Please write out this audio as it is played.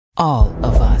All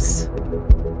of us.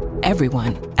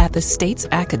 Everyone at the state's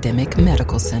academic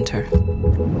medical center.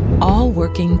 All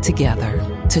working together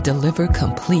to deliver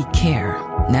complete care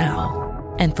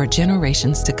now and for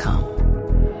generations to come.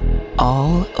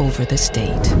 All over the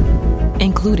state,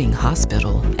 including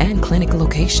hospital and clinic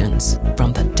locations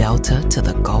from the Delta to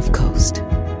the Gulf Coast.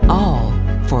 All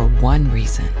for one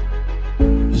reason.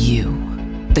 You,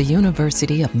 the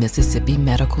University of Mississippi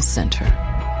Medical Center.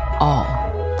 All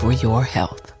for your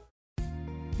health.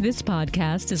 This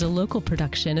podcast is a local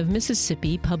production of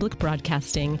Mississippi Public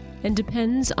Broadcasting and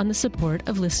depends on the support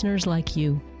of listeners like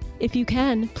you. If you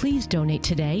can, please donate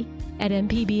today at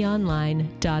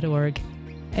mpbonline.org.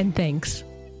 And thanks.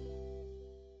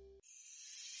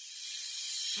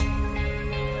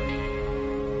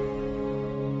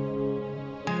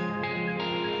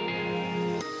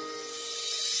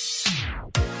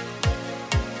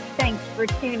 Thanks for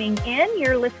tuning in.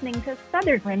 You're listening to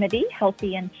Southern Remedy,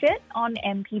 Healthy and Fit on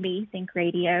MPB Think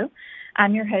Radio.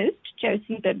 I'm your host,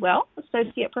 Josie Bidwell,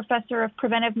 Associate Professor of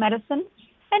Preventive Medicine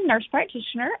and Nurse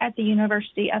Practitioner at the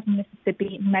University of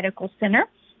Mississippi Medical Center.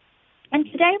 And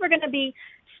today we're going to be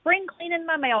spring cleaning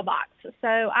my mailbox. So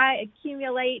I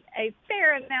accumulate a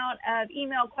fair amount of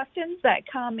email questions that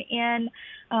come in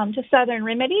to Southern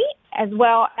Remedy as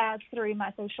well as through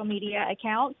my social media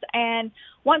accounts. And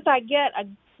once I get a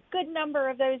good number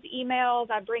of those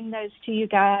emails, I bring those to you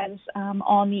guys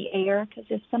on the air, because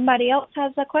if somebody else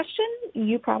has a question,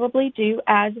 you probably do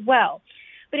as well.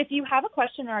 But if you have a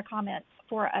question or a comment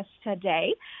for us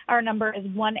today, our number is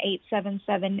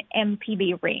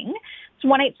 1-877-MPB-RING. It's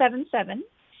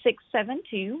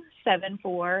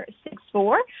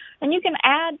 1-877-672-7464. And you can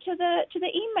add to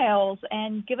the emails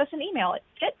and give us an email at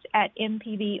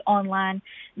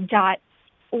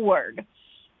fit@mpbonline.org.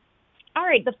 All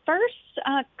right, the first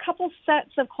couple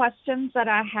sets of questions that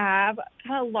I have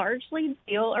kind of largely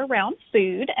deal around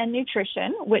food and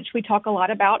nutrition, which we talk a lot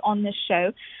about on this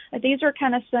show. These are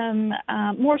kind of some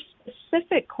more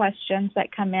specific questions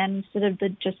that come in instead of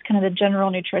just kind of the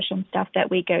general nutrition stuff that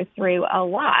we go through a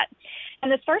lot. And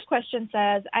this first question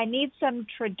says, I need some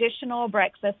traditional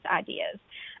breakfast ideas.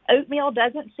 Oatmeal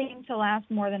doesn't seem to last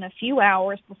more than a few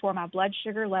hours before my blood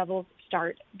sugar levels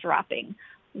start dropping.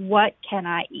 What can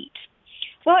I eat?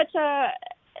 Well,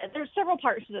 there's several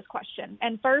parts to this question.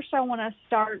 And first, I want to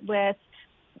start with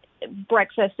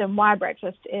breakfast and why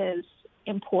breakfast is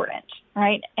important,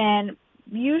 right? And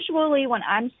usually when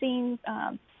I'm seeing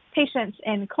patients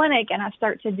in clinic and I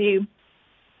start to do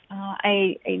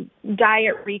a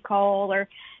diet recall or,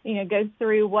 go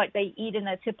through what they eat in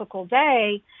a typical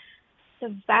day, the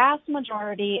vast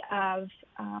majority of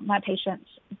my patients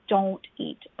don't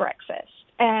eat breakfast.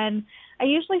 And I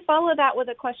usually follow that with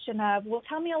a question of, well,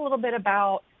 tell me a little bit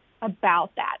about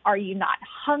that. Are you not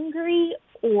hungry,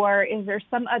 or is there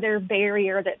some other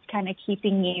barrier that's kind of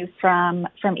keeping you from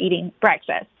eating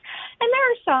breakfast? And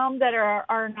there are some that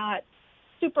are not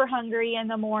super hungry in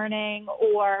the morning,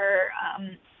 or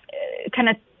kind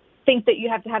of think that you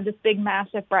have to have this big,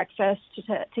 massive breakfast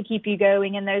to keep you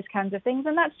going and those kinds of things,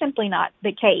 and that's simply not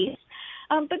the case.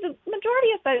 But the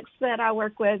majority of folks that I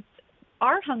work with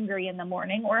are hungry in the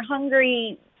morning or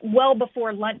hungry well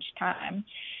before lunchtime,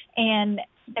 and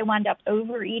they wind up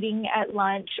overeating at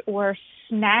lunch or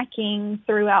snacking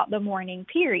throughout the morning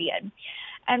period.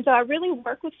 And so I really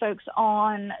work with folks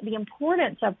on the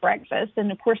importance of breakfast.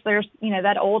 And, of course, there's,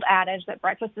 that old adage that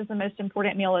breakfast is the most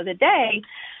important meal of the day.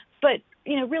 But,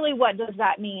 really what does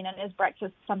that mean? And is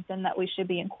breakfast something that we should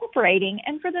be incorporating?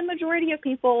 And for the majority of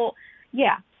people,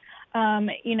 yeah.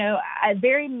 I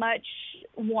very much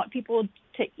want people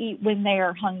to eat when they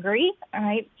are hungry, all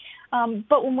right?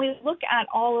 But when we look at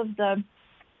all of the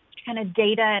kind of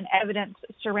data and evidence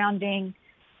surrounding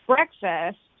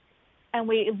breakfast, and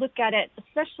we look at it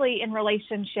especially in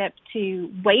relationship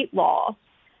to weight loss,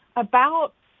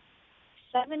 about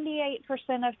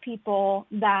 78% of people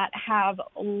that have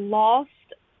lost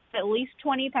at least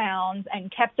 20 pounds and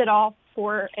kept it off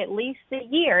for at least a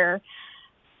year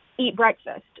eat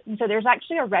breakfast. And so there's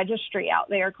actually a registry out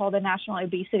there called the National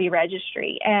Obesity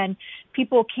Registry, and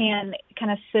people can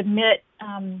kind of submit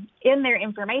in their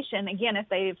information, again, if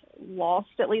they've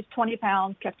lost at least 20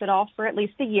 pounds, kept it off for at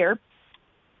least a year.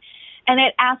 And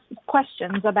it asks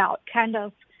questions about kind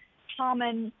of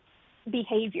common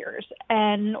behaviors.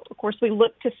 And, of course, we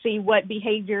look to see what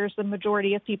behaviors the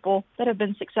majority of people that have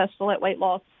been successful at weight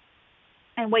loss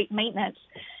and weight maintenance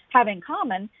have in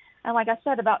common. And like I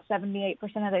said, about 78%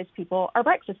 of those people are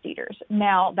breakfast eaters.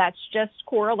 Now, that's just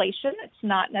correlation. It's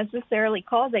not necessarily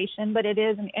causation, but it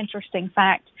is an interesting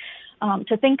fact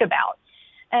to think about.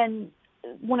 And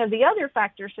one of the other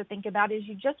factors to think about is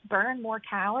you just burn more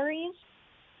calories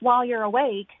while you're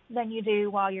awake than you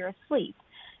do while you're asleep.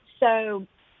 So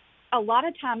a lot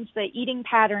of times the eating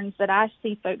patterns that I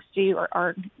see folks do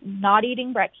are not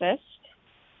eating breakfast,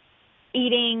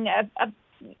 eating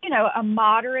a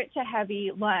moderate to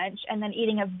heavy lunch, and then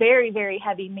eating a very, very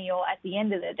heavy meal at the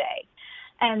end of the day.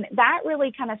 And that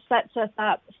really kind of sets us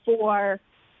up for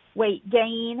weight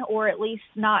gain, or at least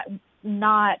not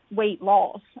weight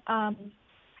loss.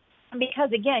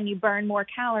 Because, again, you burn more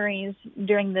calories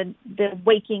during the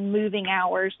waking, moving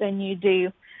hours than you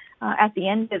do at the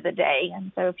end of the day.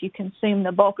 And so if you consume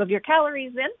the bulk of your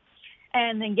calories then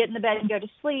and then get in the bed and go to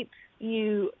sleep,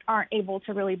 you aren't able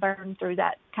to really burn through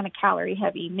that kind of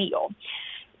calorie-heavy meal.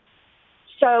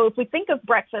 So if we think of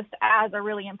breakfast as a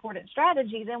really important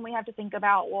strategy, then we have to think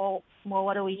about, well,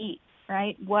 what do we eat,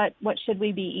 right? What should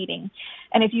we be eating?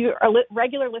 And if you are a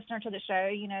regular listener to the show,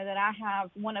 you know that I have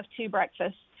one of two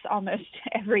breakfasts almost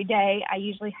every day. I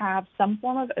usually have some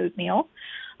form of oatmeal,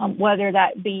 whether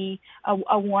that be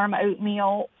a warm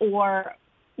oatmeal or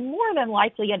more than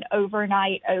likely an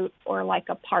overnight oat or like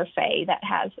a parfait that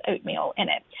has oatmeal in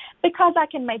it, because I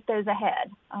can make those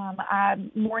ahead.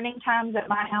 Morning times at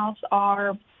my house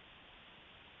are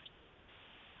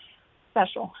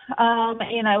special. I've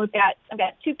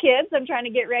got two kids. I'm trying to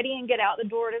get ready and get out the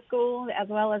door to school, as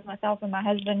well as myself and my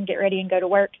husband get ready and go to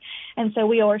work. And so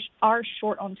we are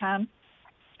short on time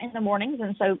in the mornings.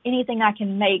 And so anything I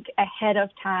can make ahead of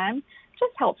time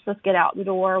just helps us get out the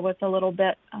door with a little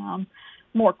bit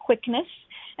more quickness.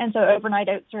 And so overnight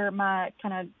oats are my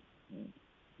kind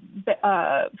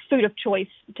of food of choice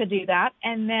to do that.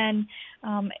 And then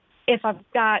if I've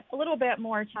got a little bit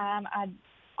more time, I'd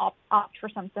opt for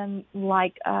something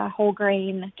like a whole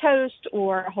grain toast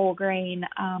or a whole grain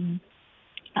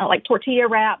like tortilla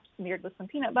wraps smeared with some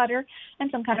peanut butter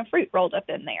and some kind of fruit rolled up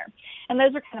in there. And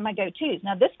those are kind of my go-tos.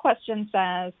 Now, this question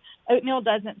says, oatmeal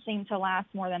doesn't seem to last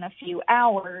more than a few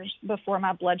hours before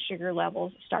my blood sugar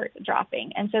levels start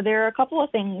dropping. And so there are a couple of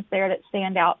things there that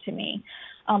stand out to me.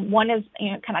 One is,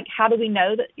 kind of how do we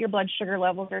know that your blood sugar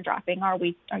levels are dropping? Are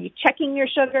you checking your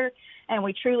sugar, and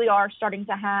we truly are starting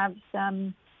to have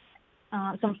some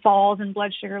falls in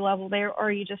blood sugar level there, or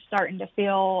are you just starting to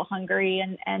feel hungry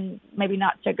and maybe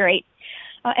not so great?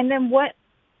 And then what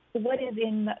is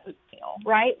in the oatmeal,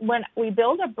 right? When we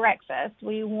build a breakfast,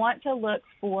 we want to look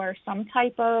for some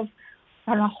type of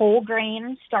whole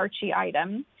grain starchy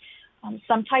item,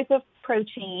 some type of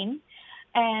protein,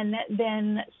 and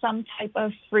then some type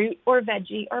of fruit or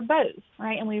veggie or both,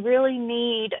 right? And we really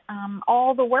need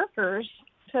all the workers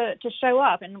to show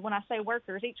up. And when I say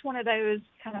workers, each one of those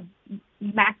kind of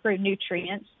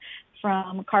macronutrients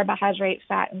from carbohydrate,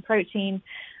 fat, and protein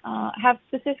have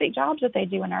specific jobs that they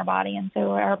do in our body. And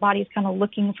so our body's kind of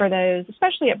looking for those,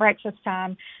 especially at breakfast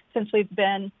time, since we've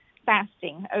been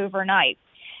fasting overnight.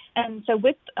 And so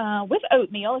with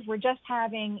oatmeal, if we're just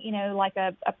having, like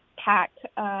a pack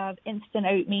of instant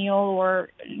oatmeal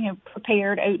or,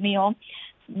 prepared oatmeal,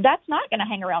 that's not going to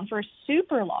hang around for a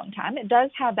super long time. It does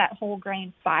have that whole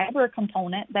grain fiber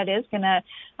component that is going to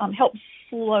help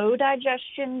slow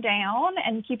digestion down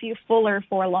and keep you fuller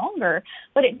for longer,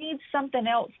 but it needs something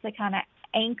else to kind of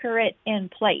anchor it in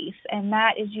place, and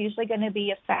that is usually going to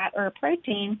be a fat or a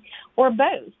protein or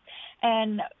both.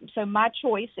 And so my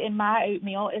choice in my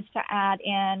oatmeal is to add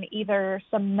in either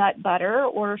some nut butter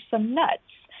or some nuts.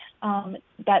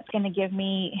 That's going to give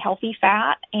me healthy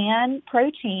fat and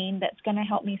protein that's going to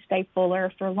help me stay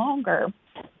fuller for longer.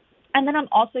 And then I'm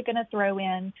also going to throw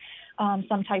in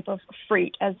some type of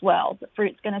fruit as well. The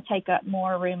fruit's going to take up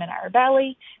more room in our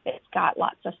belly. It's got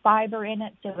lots of fiber in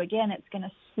it. So, again, it's going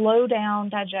to slow down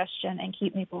digestion and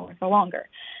keep me fuller for longer.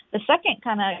 The second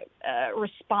kind of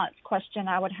response question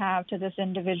I would have to this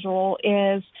individual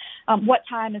is, what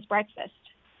time is breakfast?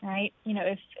 Right?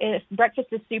 If breakfast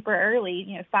is super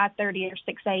early, 5:30 or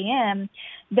 6 a.m.,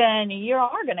 then you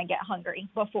are going to get hungry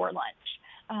before lunch.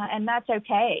 And that's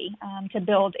okay to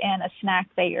build in a snack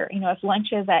there. If lunch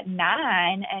is at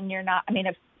 9 and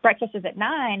if breakfast is at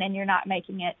 9 and you're not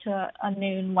making it to a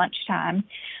noon lunchtime,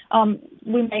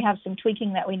 we may have some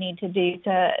tweaking that we need to do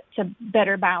to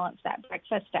better balance that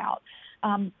breakfast out.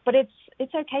 But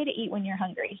it's okay to eat when you're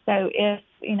hungry. So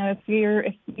if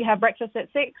you have breakfast at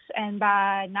 6 and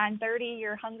by 9:30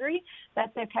 you're hungry,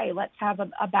 that's okay. Let's have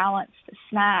a balanced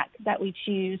snack that we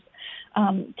choose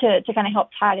to kind of help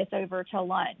tide us over to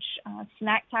lunch.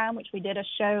 Snack time, which we did a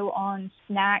show on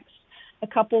snacks a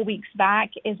couple weeks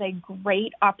back, is a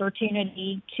great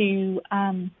opportunity to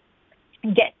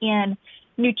get in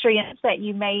nutrients that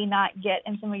you may not get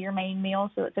in some of your main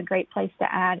meals. So it's a great place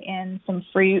to add in some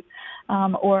fruit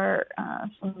or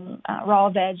some raw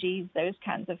veggies, those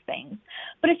kinds of things.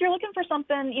 But if you're looking for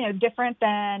something, different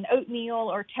than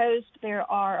oatmeal or toast, there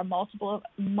are multiple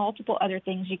other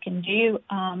things you can do.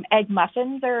 Egg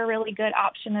muffins are a really good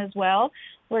option as well,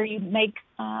 where you make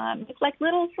like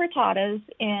little frittatas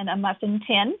in a muffin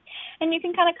tin, and you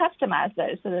can kind of customize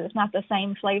those so that it's not the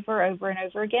same flavor over and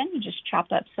over again. You just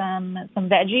chop up some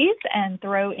veggies and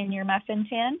throw in your muffin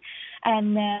tin,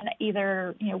 and then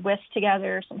either whisk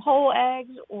together some whole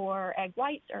eggs or egg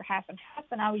whites or half and half.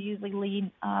 And I would usually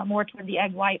lean more toward the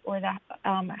egg white or the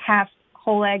half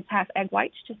whole eggs, half egg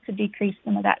whites, just to decrease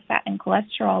some of that fat and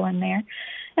cholesterol in there,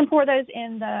 and pour those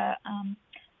in the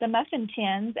muffin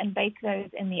tins and bake those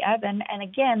in the oven. And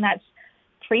again, that's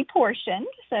pre-portioned,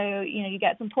 so you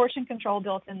got some portion control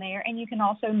built in there, and you can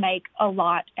also make a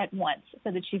lot at once so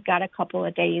that you've got a couple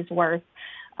of days worth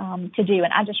to do.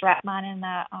 And I just wrap mine in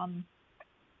the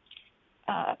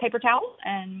paper towel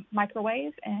and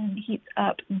microwave, and heats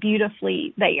up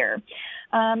beautifully there.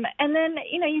 And then,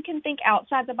 you can think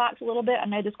outside the box a little bit. I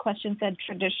know this question said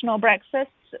traditional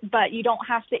breakfasts, but you don't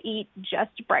have to eat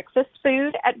just breakfast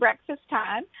food at breakfast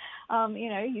time.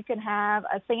 You can have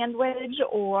a sandwich,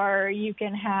 or you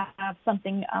can have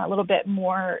something a little bit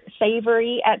more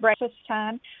savory at breakfast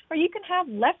time, or you can have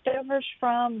leftovers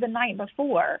from the night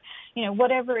before.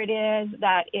 Whatever it is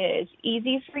that is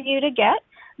easy for you to get,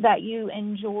 that you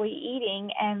enjoy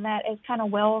eating, and that is kind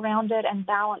of well-rounded and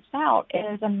balanced out,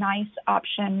 is a nice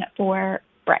option for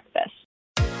breakfast.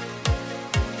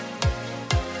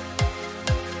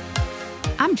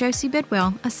 I'm Josie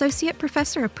Bidwell, Associate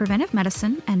Professor of Preventive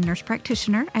Medicine and Nurse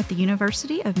Practitioner at the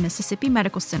University of Mississippi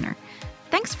Medical Center.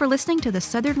 Thanks for listening to the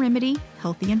Southern Remedy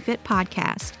Healthy and Fit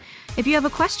podcast. If you have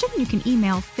a question, you can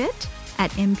email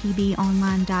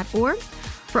fit@mpbonline.org.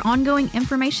 For ongoing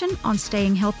information on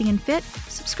staying healthy and fit,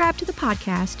 subscribe to the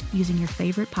podcast using your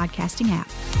favorite podcasting app.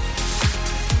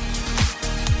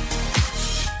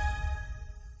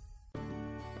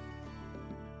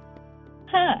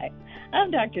 Hi, I'm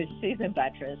Dr. Susan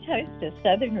Buttress, host of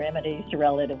Southern Remedies,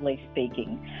 Relatively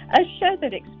Speaking, a show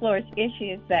that explores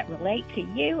issues that relate to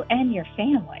you and your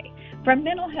family, from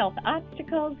mental health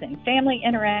obstacles and family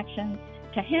interactions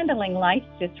to handling life's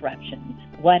disruptions.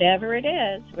 Whatever it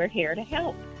is, we're here to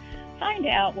help. Find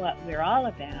out what we're all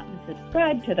about and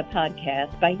subscribe to the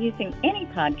podcast by using any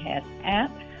podcast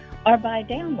app or by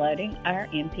downloading our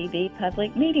MPB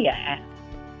Public Media app.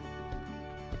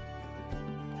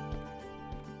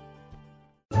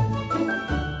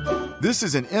 This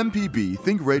is an MPB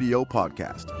Think Radio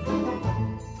podcast.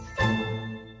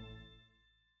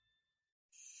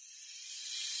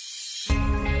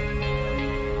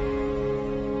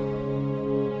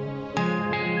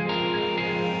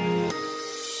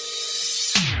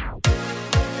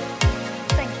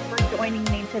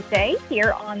 Today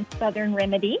here on Southern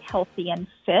Remedy Healthy and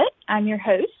Fit. I'm your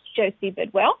host, Josie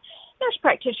Bidwell, nurse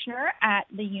practitioner at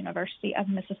the University of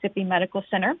Mississippi Medical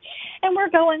Center. And we're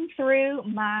going through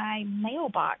my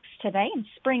mailbox today and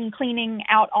spring cleaning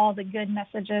out all the good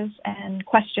messages and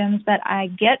questions that I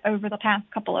get over the past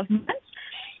couple of months.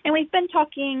 And we've been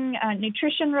talking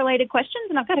nutrition-related questions,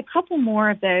 and I've got a couple more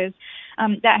of those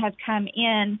that have come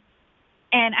in.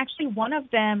 And actually, one of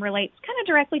them relates kind of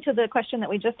directly to the question that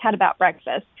we just had about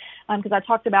breakfast, because I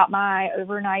talked about my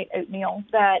overnight oatmeal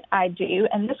that I do.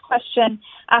 And this question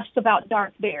asked about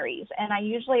dark berries. And I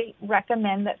usually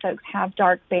recommend that folks have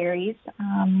dark berries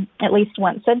at least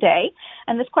once a day.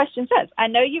 And this question says, I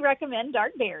know you recommend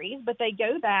dark berries, but they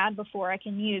go bad before I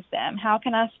can use them. How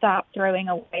can I stop throwing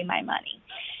away my money?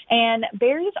 And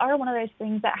berries are one of those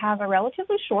things that have a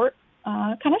relatively short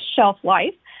kind of shelf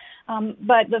life.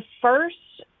 But the first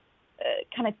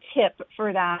kind of tip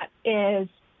for that is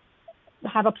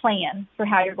have a plan for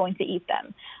how you're going to eat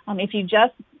them. If you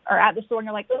just are at the store and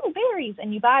you're like, oh, berries,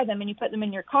 and you buy them and you put them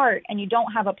in your cart and you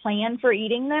don't have a plan for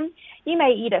eating them, you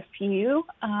may eat a few,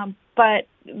 but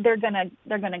they're gonna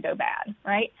go bad,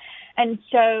 right? And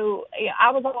so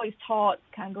I was always taught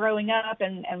kind of growing up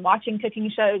and watching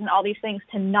cooking shows and all these things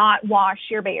to not wash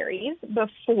your berries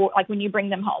before, like when you bring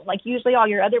them home. Like usually all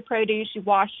your other produce, you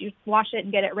wash it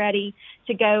and get it ready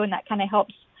to go, and that kind of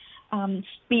helps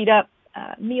speed up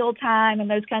meal time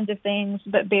and those kinds of things.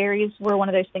 But berries were one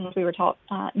of those things we were taught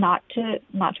not to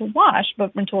wash,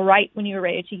 but until right when you were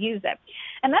ready to use it.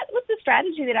 And that was the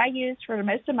strategy that I used for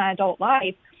most of my adult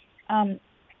life.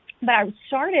 But I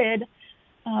started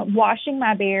washing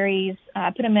my berries,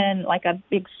 put them in like a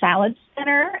big salad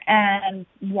spinner and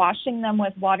washing them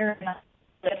with water and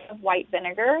lid of white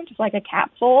vinegar, just like a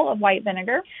capful of white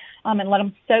vinegar, and let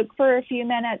them soak for a few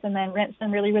minutes, and then rinse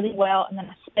them really, really well, and then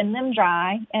I spin them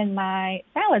dry in my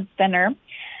salad spinner,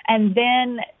 and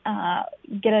then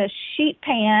get a sheet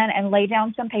pan and lay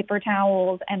down some paper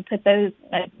towels and put those,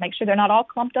 make sure they're not all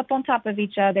clumped up on top of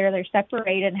each other. They're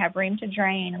separated and have room to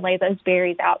drain, and lay those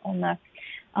berries out on the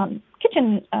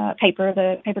kitchen paper,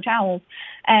 the paper towels,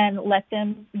 and let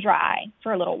them dry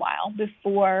for a little while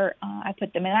before I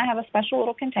put them in. I have a special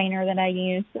little container that I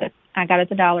use that I got at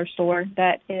the dollar store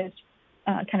that is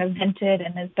kind of vented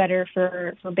and is better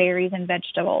for berries and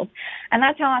vegetables. And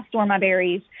that's how I store my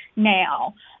berries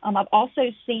now. I've also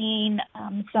seen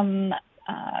some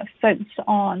folks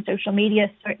on social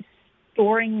media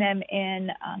storing them in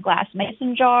glass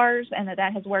mason jars, and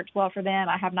that has worked well for them.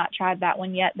 I have not tried that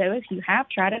one yet, though. If you have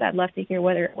tried it, I'd love to hear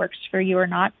whether it works for you or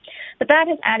not. But that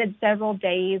has added several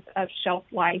days of shelf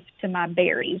life to my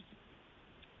berries.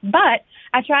 But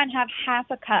I try and have half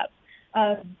a cup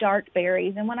of dark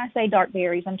berries. And when I say dark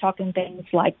berries, I'm talking things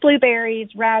like blueberries,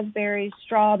 raspberries,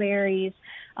 strawberries,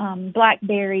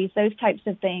 blackberries, those types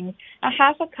of things, a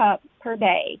half a cup per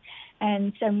day.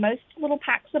 And so most little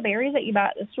packs of berries that you buy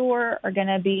at the store are going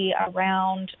to be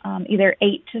around either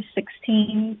 8 to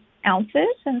 16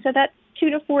 ounces. And so that's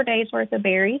 2 to 4 days worth of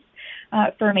berries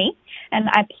for me. And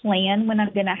I plan when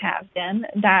I'm going to have them.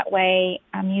 That way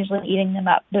I'm usually eating them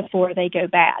up before they go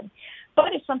bad.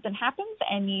 But if something happens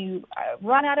and you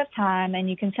run out of time and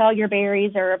you can tell your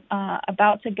berries are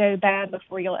about to go bad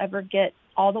before you'll ever get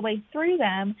all the way through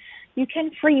them, you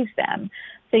can freeze them.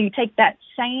 So you take that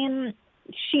same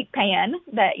sheet pan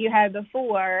that you had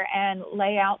before and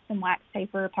lay out some wax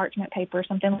paper, parchment paper,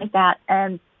 something like that,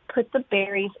 and put the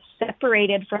berries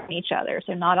separated from each other.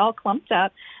 So not all clumped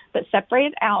up, but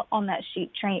separated out on that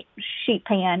sheet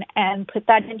pan, and put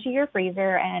that into your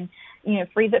freezer and,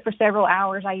 freeze it for several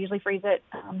hours. I usually freeze it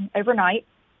overnight.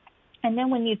 And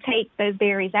then when you take those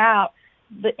berries out,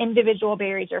 the individual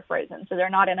berries are frozen, so they're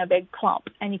not in a big clump,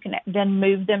 and you can then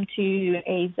move them to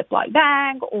a Ziploc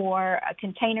bag or a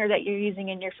container that you're using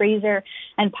in your freezer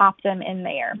and pop them in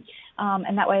there.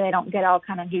 And that way they don't get all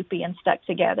kind of goopy and stuck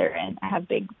together and have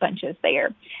big bunches there.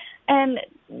 And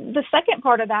the second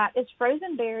part of that is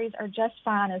frozen berries are just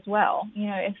fine as well.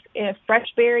 If fresh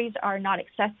berries are not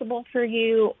accessible for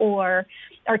you or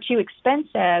are too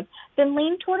expensive, then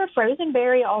lean toward a frozen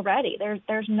berry already.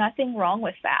 There's nothing wrong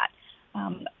with that.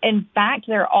 In fact,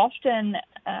 they're often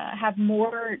have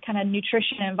more kind of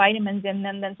nutrition and vitamins in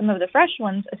them than some of the fresh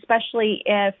ones, especially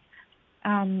if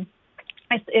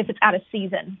it's out of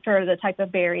season for the type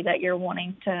of berry that you're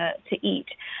wanting to eat.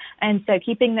 And so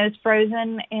keeping those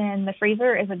frozen in the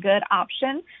freezer is a good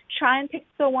option. Try and pick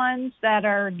the ones that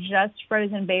are just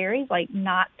frozen berries, like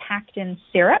not packed in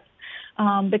syrup,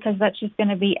 because that's just going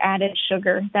to be added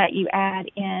sugar that you add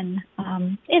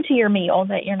into your meal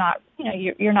that you're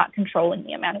not controlling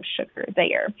the amount of sugar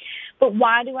there. But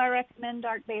why do I recommend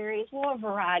dark berries? Well, a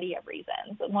variety of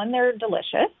reasons. One, they're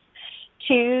delicious.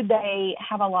 Two, they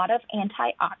have a lot of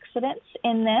antioxidants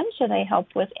in them, so they help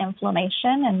with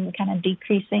inflammation and kind of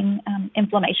decreasing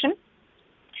inflammation.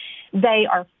 They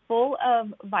are full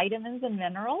of vitamins and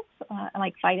minerals,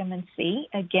 like vitamin C,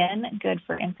 again, good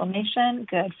for inflammation,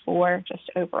 good for just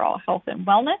overall health and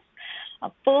wellness,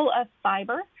 full of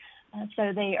fiber,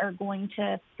 so they are going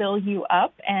to fill you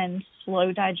up and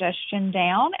slow digestion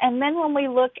down. And then when we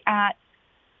look at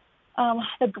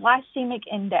the glycemic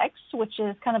index, which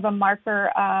is kind of a marker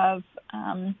of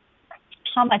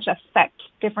how much effect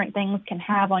different things can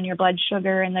have on your blood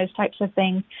sugar and those types of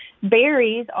things,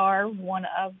 berries are one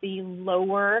of the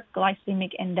lower glycemic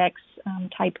index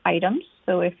type items.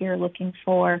 So if you're looking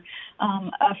for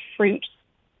a fruit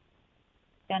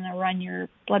going to run your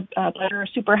blood sugar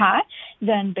super high,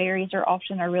 then berries are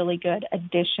often a really good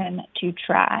addition to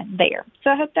try there.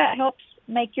 So I hope that helps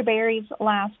make your berries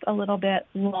last a little bit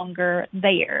longer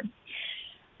there.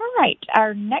 All right,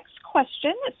 our next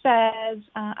question says,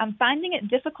 I'm finding it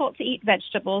difficult to eat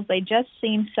vegetables. They just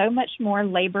seem so much more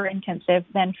labor-intensive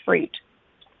than fruit.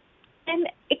 And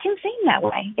it can seem that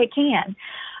way. It can.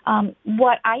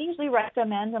 What I usually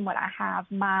recommend and what I have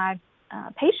my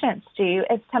patients do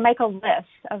is to make a list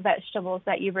of vegetables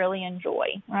that you really enjoy,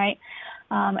 right?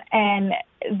 And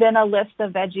then a list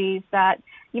of veggies that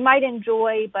you might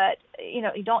enjoy, but,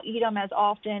 you don't eat them as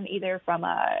often, either from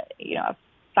a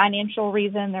financial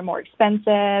reason, they're more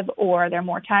expensive, or they're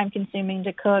more time-consuming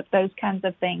to cook, those kinds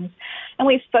of things. And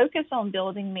we focus on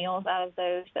building meals out of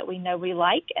those that we know we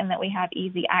like and that we have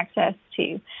easy access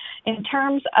to. In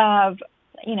terms of,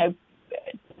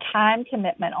 time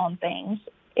commitment on things,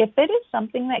 if it is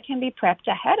something that can be prepped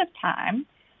ahead of time,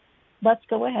 let's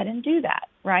go ahead and do that,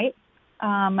 right?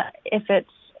 If it's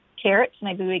carrots,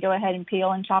 maybe we go ahead and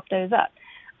peel and chop those up.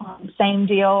 Same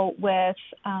deal with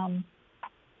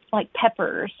like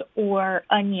peppers or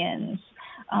onions.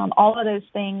 All of those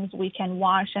things we can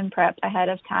wash and prep ahead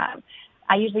of time.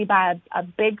 I usually buy a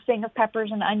big thing of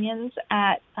peppers and onions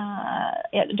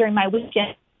during my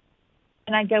weekend,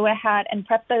 and I go ahead and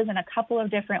prep those in a couple of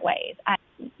different ways. I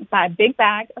buy a big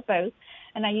bag of both,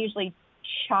 and I usually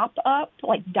chop up,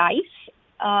 like dice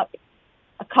up,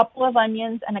 a couple of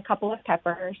onions and a couple of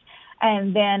peppers,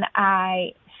 and then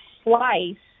I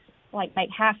slice, like make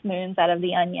half moons out of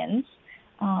the onions,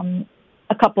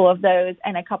 a couple of those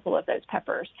and a couple of those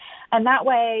peppers. And that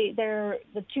way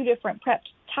the two different prep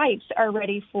types are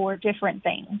ready for different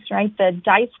things, right? The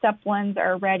diced up ones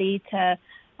are ready to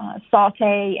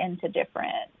saute into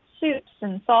different soups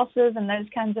and salsas and those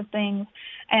kinds of things.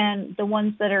 And the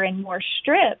ones that are in more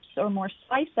strips or more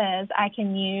slices, I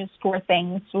can use for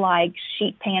things like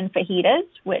sheet pan fajitas,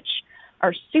 which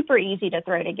are super easy to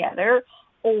throw together,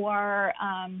 or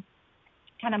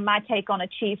kind of my take on a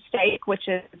cheesesteak, which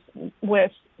is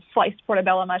with sliced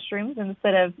portobello mushrooms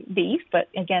instead of beef, but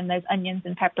again, those onions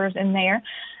and peppers in there,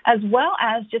 as well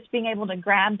as just being able to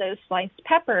grab those sliced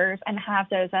peppers and have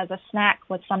those as a snack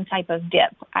with some type of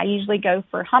dip. I usually go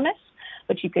for hummus,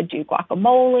 but you could do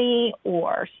guacamole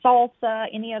or salsa,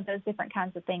 any of those different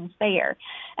kinds of things there.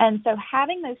 And so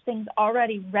having those things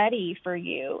already ready for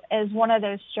you is one of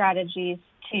those strategies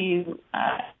to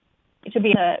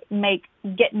be able to make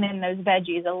getting in those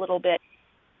veggies a little bit.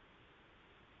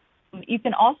 You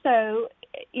can also,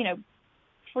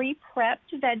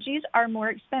 pre-prepped veggies are more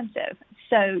expensive.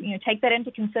 So, take that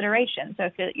into consideration. So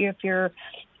if you're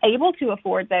able to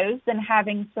afford those, then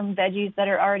having some veggies that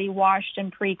are already washed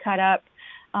and pre-cut up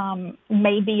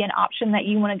may be an option that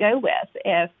you want to go with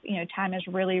if, time is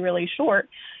really, really short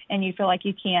and you feel like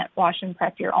you can't wash and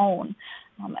prep your own.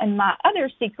 And my other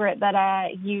secret that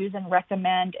I use and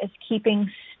recommend is keeping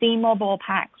steamable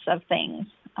packs of things,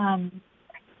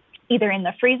 either in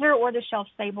the freezer or the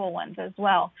shelf-stable ones as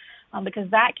well, because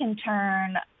that can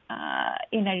turn,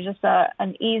 just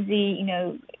an easy,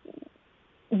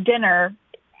 dinner,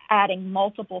 adding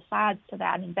multiple sides to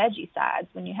that and veggie sides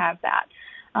when you have that.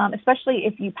 Especially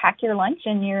if you pack your lunch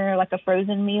and you're like a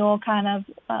frozen meal kind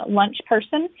of lunch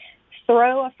person,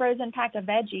 throw a frozen pack of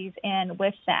veggies in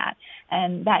with that,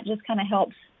 and that just kind of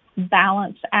helps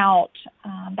balance out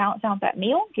that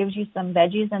meal, gives you some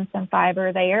veggies and some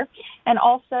fiber there, and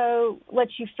also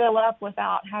lets you fill up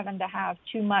without having to have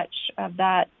too much of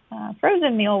that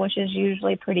frozen meal, which is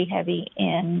usually pretty heavy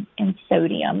in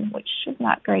sodium, which is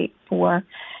not great for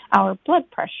our blood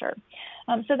pressure.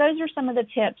 So those are some of the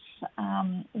tips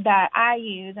that I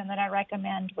use and that I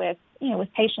recommend with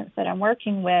patients that I'm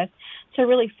working with to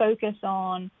really focus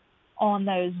on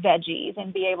those veggies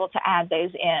and be able to add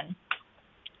those in.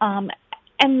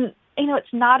 And it's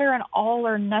not an all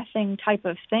or nothing type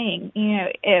of thing.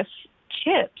 If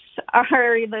chips are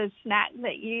the snack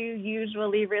that you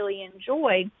usually really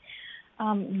enjoy,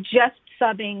 just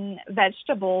subbing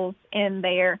vegetables in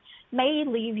there may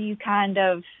leave you kind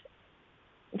of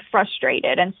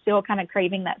frustrated and still kind of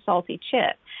craving that salty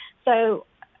chip. So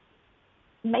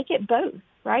make it both,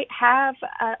 right? Have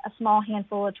a small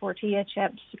handful of tortilla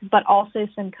chips, but also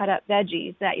some cut up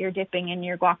veggies that you're dipping in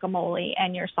your guacamole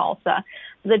and your salsa,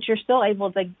 so that you're still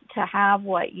able to have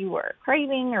what you were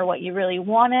craving or what you really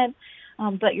wanted,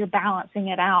 but you're balancing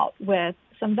it out with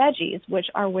some veggies, which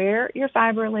are where your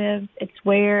fiber lives. It's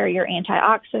where your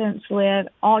antioxidants live.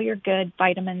 All your good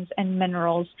vitamins and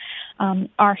minerals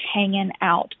are hanging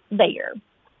out there.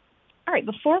 All right,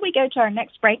 before we go to our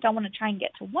next break, I want to try and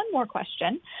get to one more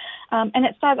question. And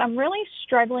it says, I'm really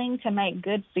struggling to make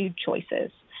good food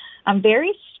choices. I'm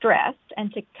very stressed,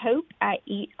 and to cope, I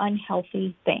eat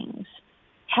unhealthy things.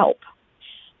 Help.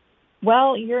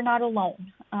 Well, you're not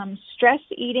alone. Stress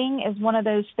eating is one of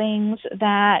those things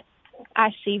that I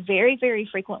see very, very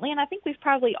frequently, and I think we've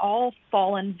probably all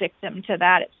fallen victim to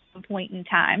that at some point in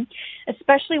time,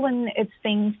 especially when it's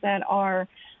things that are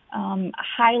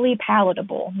highly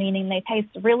palatable, meaning they taste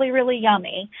really, really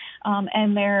yummy,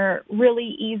 and they're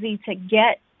really easy to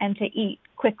get and to eat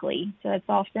quickly. So it's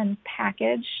often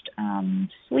packaged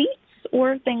sweets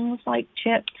or things like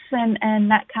chips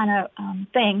and that kind of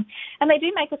thing, and they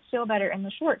do make us feel better in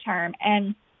the short term.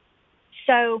 And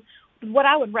so what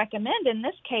I would recommend in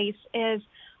this case is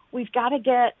we've got to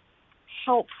get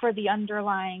help for the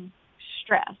underlying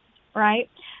stress, right?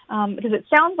 Because it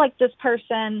sounds like this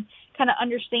person kind of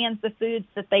understands the foods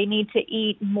that they need to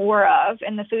eat more of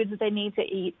and the foods that they need to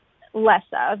eat less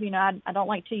of. I don't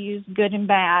like to use good and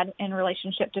bad in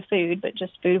relationship to food, but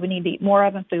just food we need to eat more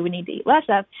of and food we need to eat less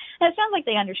of. And it sounds like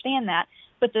they understand that,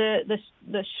 but the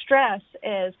stress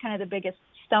is kind of the biggest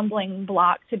stumbling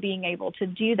block to being able to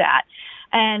do that.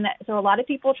 And so a lot of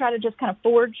people try to just kind of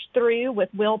forge through with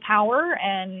willpower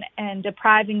and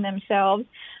depriving themselves,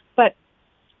 but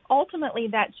ultimately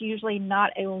that's usually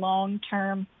not a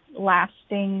long-term,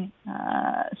 lasting,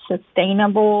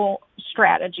 sustainable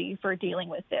strategy for dealing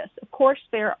with this. Of course,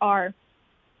 there are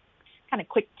kind of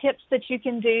quick tips that you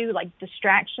can do, like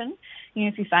distraction.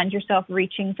 If you find yourself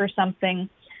reaching for something,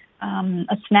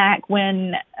 a snack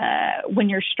when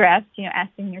you're stressed,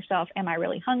 asking yourself, am I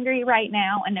really hungry right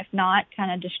now? And if not,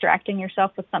 kind of distracting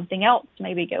yourself with something else,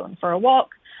 maybe going for a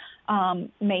walk,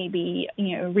 maybe,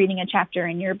 reading a chapter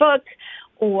in your book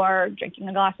or drinking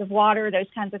a glass of water, those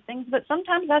kinds of things. But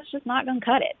sometimes that's just not going to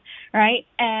cut it, right?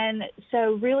 And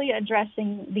so really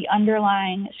addressing the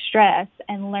underlying stress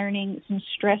and learning some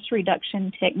stress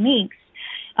reduction techniques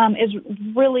is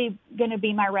really going to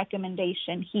be my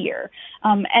recommendation here.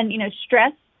 And,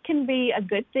 stress can be a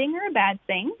good thing or a bad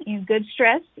thing. Good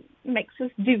stress makes us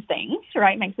do things,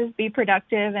 right? Makes us be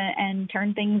productive and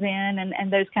turn things in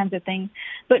and those kinds of things.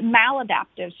 But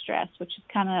maladaptive stress, which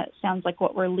kind of sounds like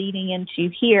what we're leading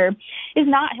into here, is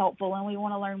not helpful, and we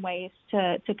want to learn ways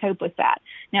to cope with that.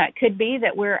 Now, it could be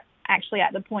that we're actually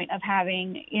at the point of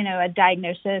having, a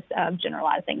diagnosis of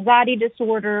generalized anxiety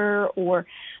disorder or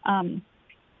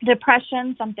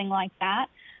depression, something like that.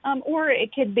 Or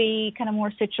it could be kind of more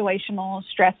situational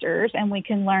stressors, and we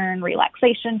can learn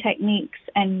relaxation techniques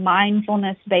and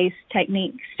mindfulness-based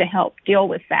techniques to help deal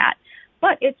with that.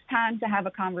 But it's time to have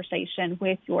a conversation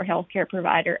with your healthcare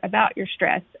provider about your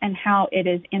stress and how it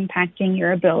is impacting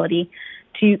your ability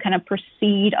to kind of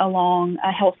proceed along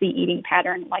a healthy eating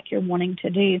pattern like you're wanting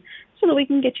to do, so that we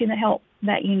can get you the help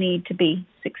that you need to be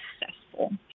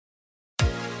successful.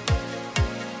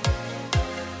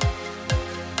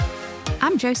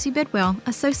 I'm Josie Bidwell,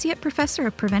 Associate Professor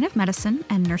of Preventive Medicine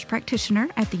and Nurse Practitioner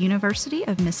at the University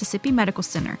of Mississippi Medical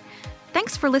Center.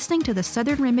 Thanks for listening to the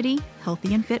Southern Remedy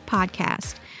Healthy and Fit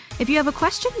podcast. If you have a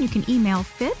question, you can email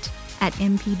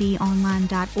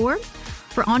fit@mpbonline.org.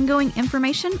 For ongoing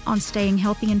information on staying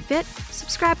healthy and fit,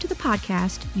 subscribe to the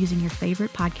podcast using your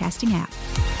favorite podcasting app.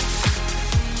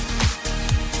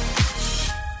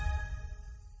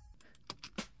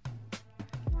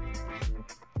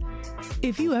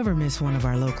 If you ever miss one of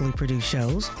our locally produced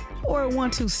shows or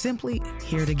want to simply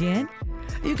hear it again,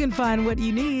 you can find what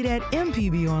you need at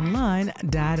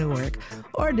mpbonline.org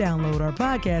or download our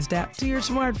podcast app to your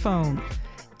smartphone.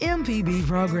 MPB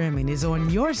programming is on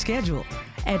your schedule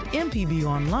at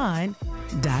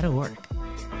mpbonline.org.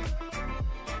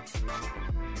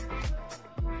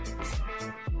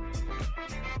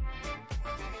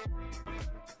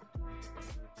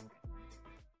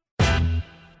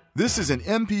 This is an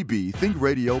MPB Think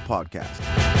Radio podcast.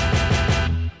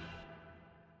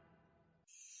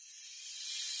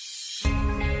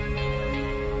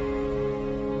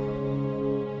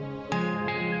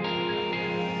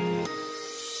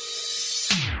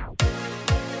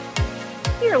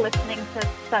 You're listening to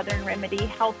Southern Remedy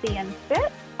Healthy and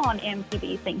Fit on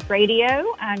MPB Think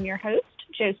Radio. I'm your host,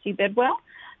 Josie Bidwell,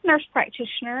 nurse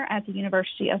practitioner at the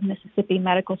University of Mississippi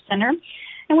Medical Center.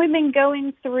 And we've been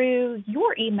going through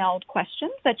your emailed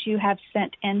questions that you have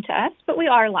sent in to us, but we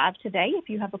are live today. If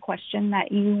you have a question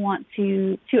that you want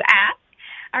to ask,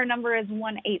 our number is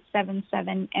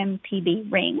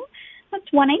 1-877-MPB-RING.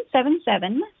 That's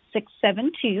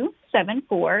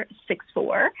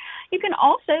 1-877-672-7464. You can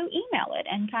also email it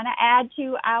and kind of add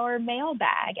to our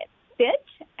mailbag at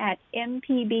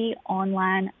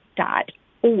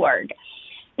fit@mpbonline.org.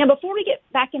 Now, before we get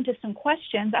back into some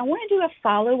questions, I want to do a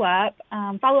follow-up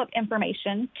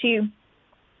information to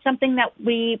something that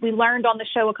we learned on the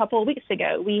show a couple of weeks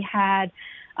ago. We had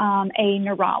a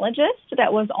neurologist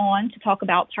that was on to talk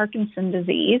about Parkinson's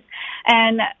disease,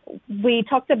 and we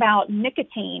talked about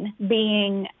nicotine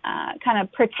being kind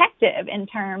of protective in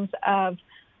terms of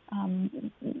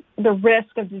the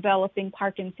risk of developing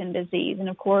Parkinson's disease. And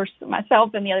of course,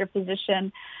 myself and the other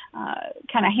physician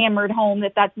kind of hammered home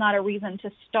that that's not a reason to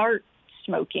start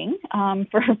smoking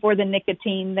for the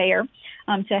nicotine there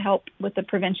to help with the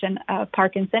prevention of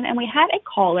Parkinson. And we had a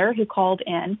caller who called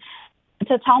in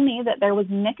to tell me that there was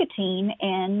nicotine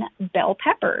in bell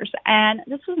peppers. And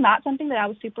this was not something that I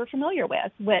was super familiar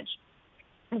with, which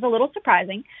was a little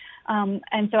surprising.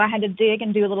 And so I had to dig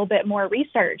and do a little bit more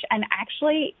research. And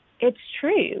actually, it's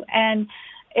true. And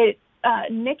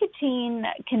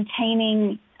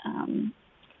nicotine-containing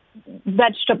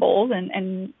vegetables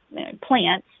and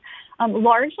plants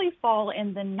largely fall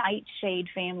in the nightshade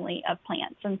family of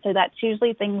plants. And so that's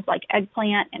usually things like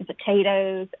eggplant and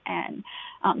potatoes and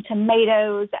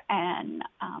tomatoes and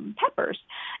peppers.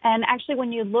 And actually,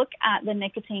 when you look at the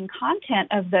nicotine content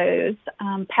of those,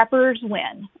 peppers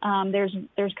win.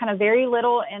 There's kind of very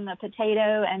little in the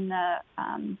potato and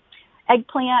the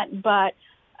eggplant, but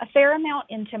a fair amount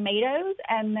in tomatoes,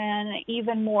 and then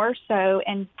even more so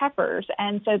in peppers.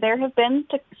 And so there have been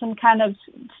some kind of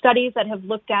studies that have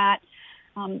looked at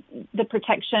the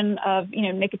protection of,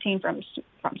 nicotine from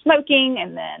smoking,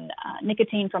 and then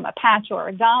nicotine from a patch or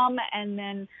a gum, and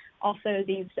then also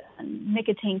these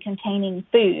nicotine-containing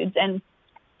foods. And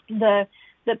the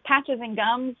patches and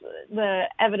gums, the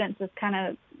evidence is kind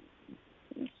of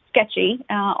sketchy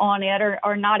on it,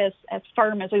 or not as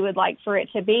firm as we would like for it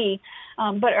to be.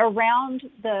 But around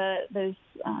those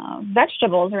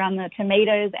vegetables, around the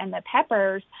tomatoes and the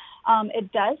peppers,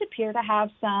 it does appear to have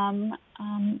some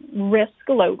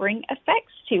risk-lowering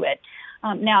effects to it.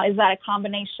 Now, is that a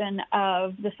combination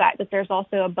of the fact that there's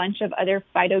also a bunch of other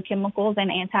phytochemicals and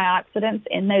antioxidants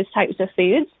in those types of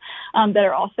foods that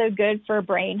are also good for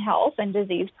brain health and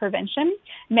disease prevention?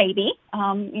 Maybe.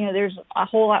 There's a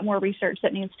whole lot more research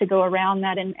that needs to go around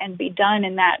that and be done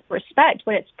in that respect,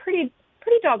 but it's pretty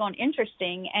doggone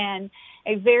interesting and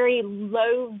a very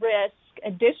low-risk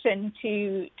addition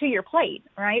to your plate,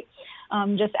 right?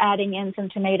 Just adding in some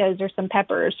tomatoes or some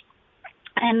peppers.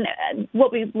 And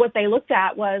what they looked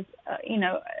at was,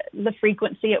 the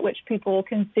frequency at which people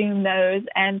consume those,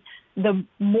 and the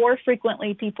more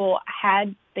frequently people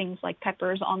had things like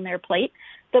peppers on their plate,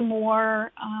 the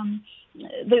more,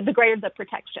 the greater the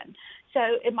protection. So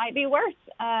it might be worth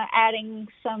adding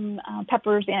some bell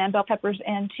peppers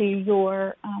into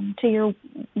your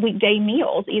weekday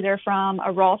meals, either from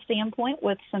a raw standpoint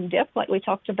with some dip, like we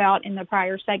talked about in the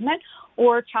prior segment,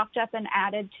 or chopped up and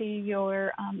added to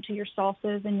your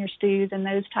sauces and your stews and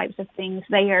those types of things.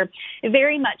 It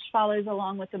very much follows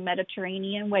along with the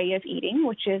Mediterranean way of eating,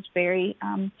 which is very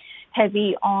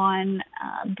heavy on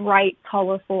bright,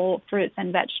 colorful fruits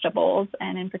and vegetables,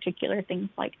 and in particular things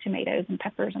like tomatoes and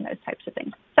peppers and those types of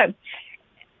things. So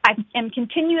I am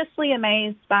continuously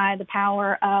amazed by the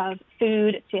power of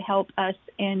food to help us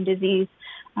in disease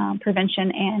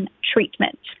prevention and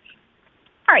treatment.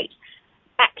 All right,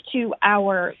 back to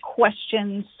our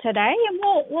questions today, and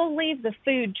we'll leave the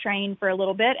food train for a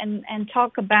little bit and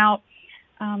talk about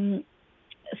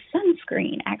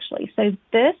sunscreen, actually. So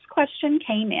this question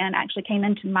came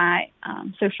into my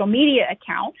social media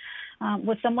account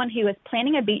with someone who is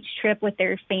planning a beach trip with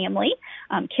their family,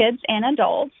 kids and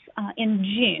adults, in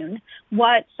June.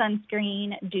 What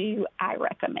sunscreen do I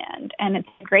recommend? And it's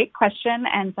a great question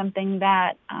and something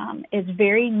that is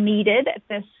very needed at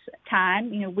this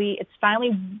time. It's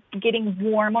finally getting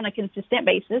warm on a consistent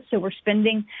basis, so we're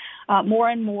spending more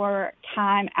and more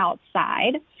time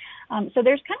outside. So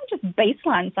there's kind of just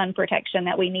baseline sun protection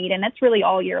that we need, and that's really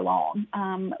all year long,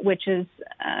 which is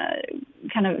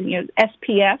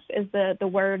SPF is the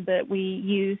word that we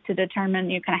use to determine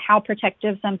kind of how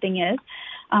protective something is.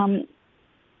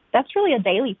 That's really a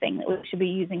daily thing that we should be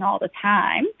using all the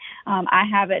time. I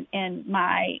have it in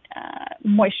my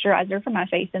moisturizer for my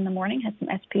face in the morning, has some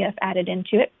SPF added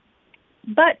into it.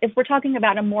 But if we're talking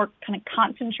about a more kind of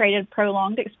concentrated,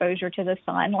 prolonged exposure to the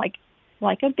sun, like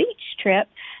a beach trip,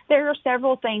 there are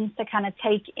several things to kind of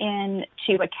take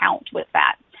into account with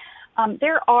that.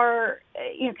 There are,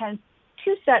 kind of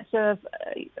two sets of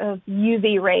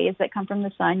UV rays that come from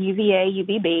the sun, UVA,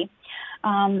 UVB,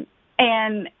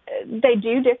 and they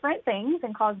do different things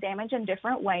and cause damage in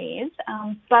different ways.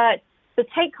 But the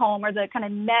take home, or the kind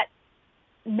of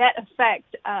net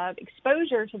effect of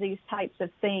exposure to these types of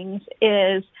things,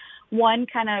 is one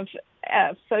kind of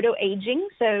photoaging,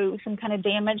 so some kind of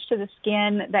damage to the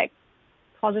skin that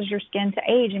causes your skin to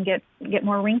age and get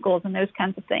more wrinkles and those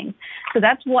kinds of things. So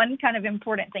that's one kind of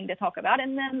important thing to talk about.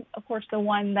 And then, of course, the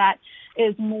one that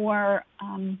is more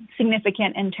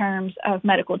significant in terms of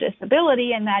medical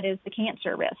disability, and that is the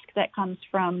cancer risk that comes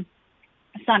from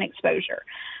sun exposure.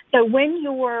 So when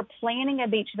you're planning a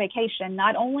beach vacation,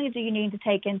 not only do you need to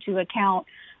take into account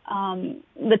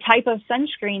the type of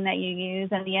sunscreen that you use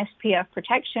and the SPF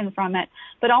protection from it,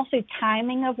 but also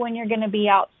timing of when you're going to be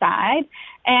outside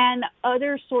and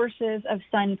other sources of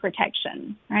sun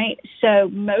protection, right? So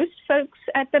most folks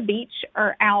at the beach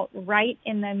are out right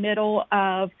in the middle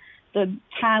of the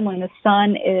time when the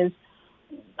sun is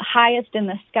highest in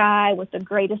the sky with the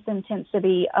greatest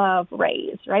intensity of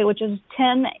rays, right, which is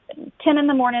 10 in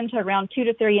the morning to around 2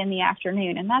 to 3 in the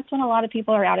afternoon. And that's when a lot of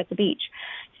people are out at the beach.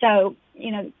 So,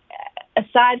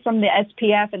 aside from the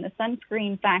SPF and the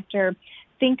sunscreen factor,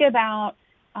 think about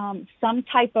some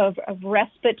type of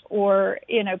respite or,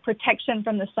 protection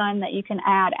from the sun that you can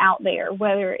add out there,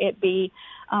 whether it be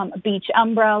a beach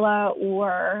umbrella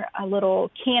or a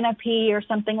little canopy or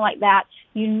something like that.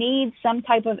 You need some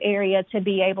type of area to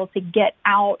be able to get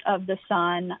out of the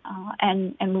sun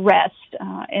and rest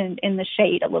in the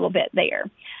shade a little bit there.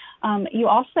 You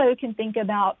also can think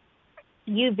about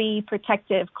UV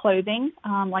protective clothing,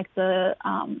 like the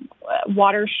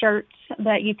water shirts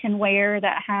that you can wear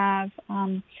that have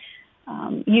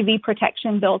UV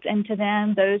protection built into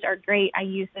them. Those are great. I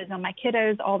use those on my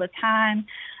kiddos all the time,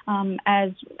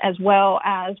 as well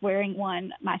as wearing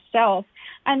one myself.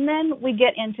 And then we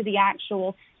get into the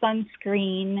actual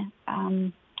sunscreen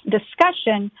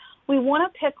discussion. We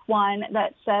want to pick one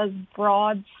that says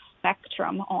broad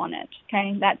spectrum on it.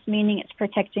 Okay, that's meaning it's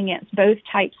protecting against both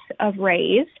types of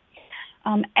rays.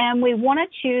 And we want to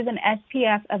choose an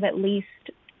SPF of at least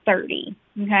 30.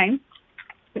 Okay.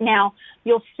 Now,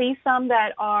 you'll see some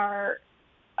that are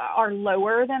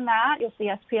lower than that. You'll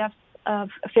see SPF of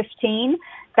 15.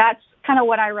 That's kind of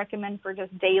what I recommend for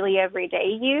just daily,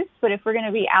 everyday use. But if we're going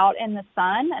to be out in the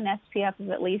sun, an SPF of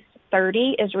at least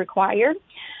 30 is required.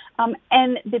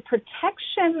 And the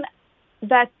protection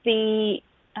that the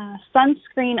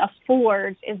sunscreen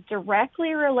affords is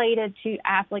directly related to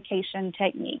application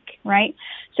technique, right?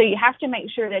 So you have to make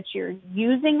sure that you're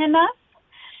using enough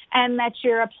and that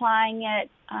you're applying it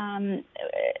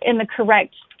in the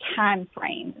correct time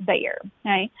frame there,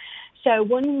 okay? So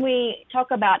when we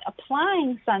talk about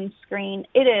applying sunscreen,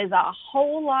 it is a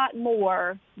whole lot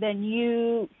more than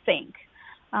you think.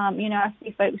 I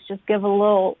see folks just give a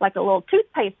little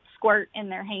toothpaste squirt in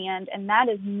their hand, and that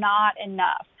is not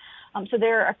enough. So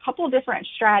there are a couple of different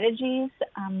strategies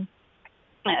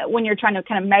when you're trying to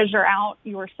kind of measure out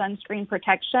your sunscreen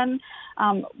protection.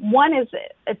 One is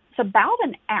it's about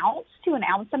an ounce to an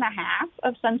ounce and a half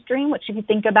of sunscreen, which if you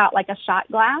think about like a shot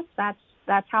glass,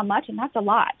 that's how much, and that's a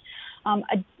lot.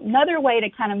 Another way to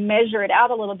kind of measure it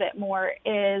out a little bit more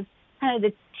is kind of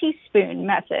the teaspoon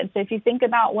method. So if you think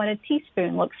about what a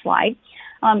teaspoon looks like,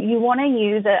 you want to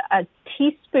use a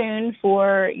teaspoon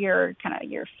for your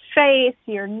face,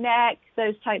 your neck,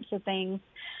 those types of things.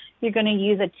 You're going to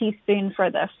use a teaspoon for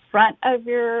the front of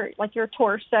your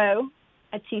torso,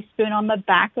 a teaspoon on the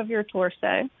back of your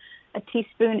torso, a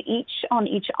teaspoon each on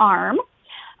each arm,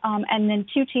 and then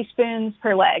 2 teaspoons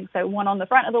per leg. So one on the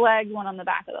front of the leg, one on the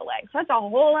back of the leg. So that's a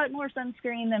whole lot more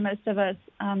sunscreen than most of us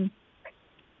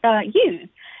use.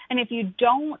 And if you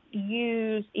don't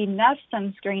use enough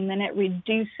sunscreen, then it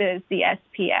reduces the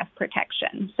SPF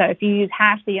protection. So if you use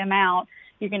half the amount,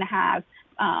 you're going to have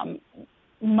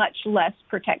much less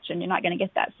protection. You're not going to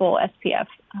get that full SPF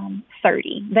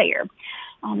 30 there.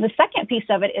 The second piece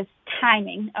of it is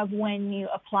timing of when you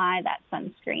apply that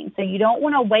sunscreen. So you don't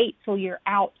want to wait till you're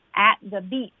out at the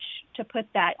beach to put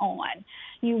that on.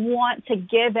 You want to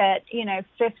give it,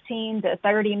 15 to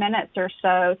 30 minutes or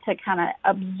so to kind of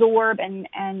absorb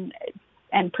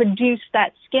and produce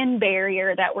that skin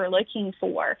barrier that we're looking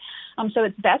for. So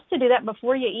it's best to do that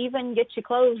before you even get your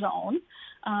clothes on.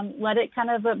 Let it kind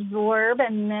of absorb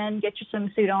and then get your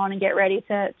swimsuit on and get ready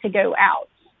to go out.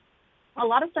 A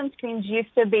lot of sunscreens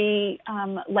used to be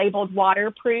labeled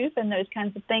waterproof and those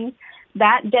kinds of things.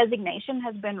 That designation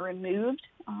has been removed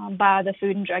by the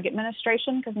Food and Drug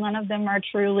Administration because none of them are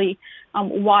truly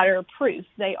waterproof.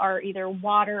 They are either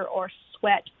water or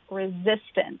sweat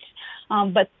resistant.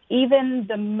 But even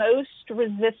the most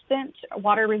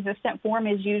water resistant form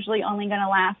is usually only going to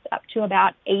last up to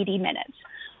about 80 minutes.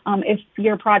 If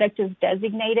your product is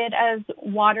designated as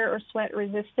water or sweat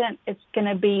resistant, it's going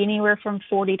to be anywhere from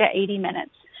 40 to 80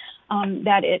 minutes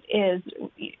that it is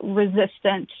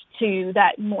resistant to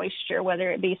that moisture,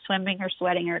 whether it be swimming or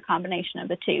sweating or a combination of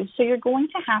the two. So you're going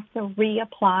to have to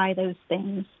reapply those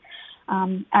things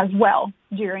as well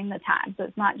during the time. So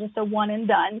it's not just a one and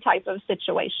done type of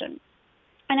situation.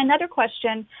 And another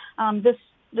question,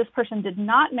 this person did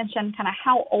not mention kind of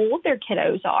how old their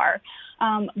kiddos are,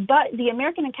 but the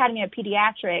American Academy of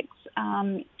Pediatrics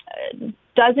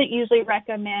doesn't usually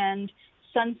recommend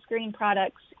sunscreen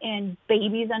products in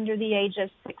babies under the age of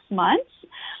 6 months.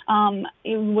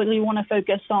 We want to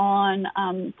focus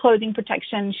on clothing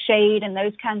protection, shade, and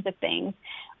those kinds of things.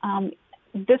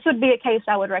 This would be a case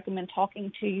I would recommend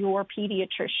talking to your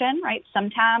pediatrician, right?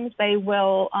 Sometimes they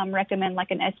will recommend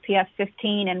like an SPF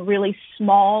 15 in really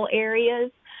small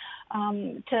areas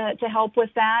to help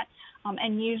with that.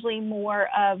 And usually more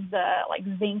of the like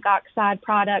zinc oxide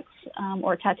products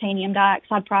or titanium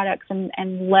dioxide products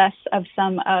and less of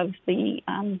some of the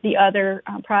other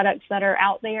products that are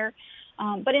out there.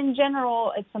 But in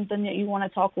general, it's something that you want to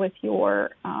talk with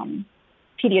your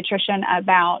pediatrician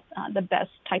about the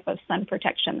best type of sun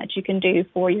protection that you can do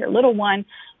for your little one.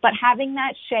 But having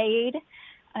that shade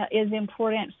is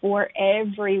important for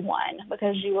everyone,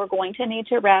 because you are going to need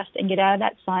to rest and get out of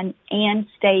that sun and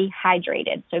stay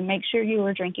hydrated. So make sure you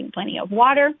are drinking plenty of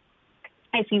water.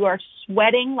 If you are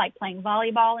sweating, like playing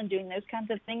volleyball and doing those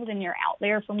kinds of things, and you're out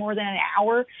there for more than an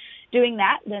hour doing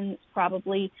that, then it's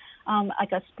probably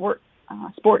like a sports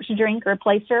drink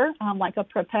replacer, like a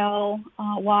Propel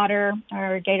water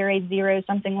or Gatorade Zero,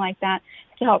 something like that,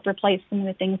 to help replace some of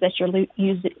the things that you're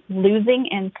losing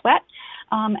in sweat.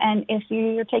 And if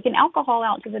you're taking alcohol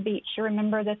out to the beach,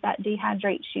 remember that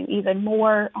dehydrates you even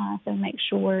more. So make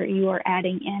sure you are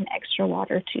adding in extra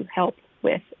water to help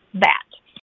with that.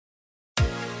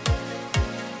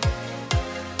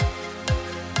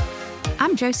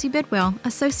 I'm Josie Bidwell,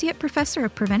 Associate Professor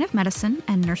of Preventive Medicine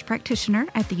and Nurse Practitioner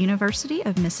at the University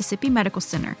of Mississippi Medical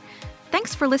Center.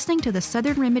 Thanks for listening to the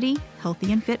Southern Remedy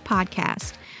Healthy and Fit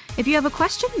podcast. If you have a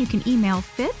question, you can email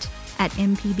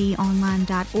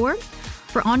fit@mpbonline.org.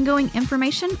 For ongoing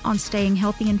information on staying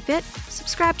healthy and fit,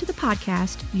 subscribe to the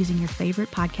podcast using your favorite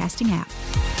podcasting app.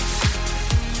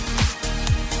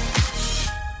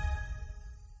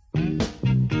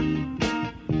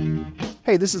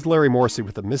 Hey, this is Larry Morrissey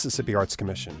with the Mississippi Arts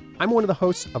Commission. I'm one of the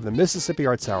hosts of the Mississippi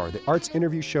Arts Hour, the arts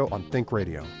interview show on Think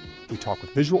Radio. We talk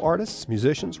with visual artists,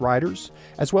 musicians, writers,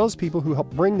 as well as people who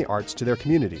help bring the arts to their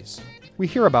communities. We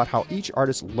hear about how each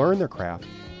artist learned their craft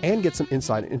and get some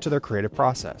insight into their creative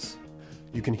process.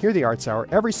 You can hear the Arts Hour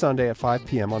every Sunday at 5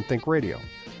 p.m. on Think Radio,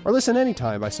 or listen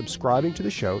anytime by subscribing to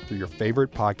the show through your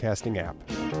favorite podcasting app.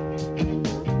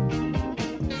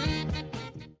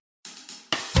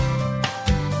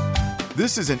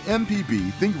 This is an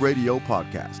MPB Think Radio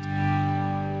podcast.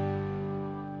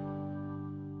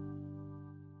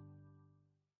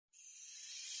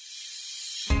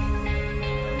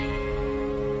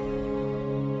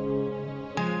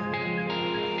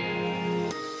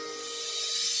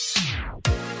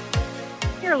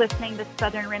 You're listening to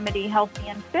Southern Remedy Healthy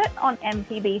and Fit on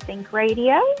MPB Think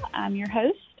Radio. I'm your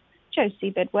host, Josie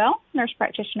Bidwell, nurse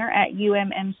practitioner at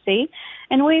UMMC,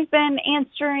 and we've been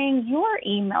answering your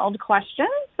emailed questions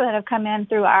that have come in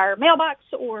through our mailbox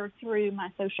or through my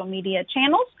social media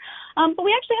channels. But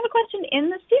we actually have a question in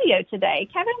the studio today.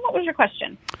 Kevin, what was your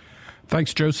question?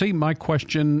 Thanks, Josie. My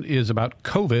question is about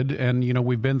COVID, and,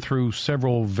 we've been through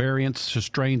several variants,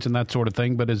 strains, and that sort of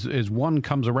thing, but as one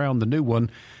comes around, the new one,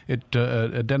 it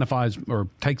identifies or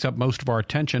takes up most of our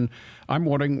attention. I'm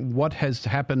wondering what has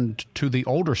happened to the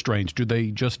older strains. Do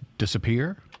they just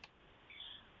disappear?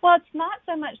 Well, it's not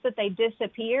so much that they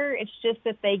disappear, it's just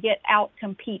that they get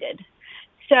out-competed.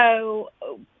 So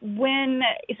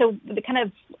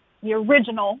the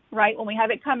original, right, when we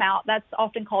have it come out, that's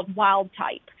often called wild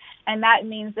type. And that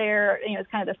means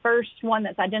it's kind of the first one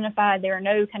that's identified. There are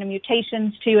no kind of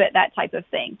mutations to it, that type of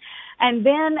thing. And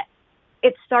then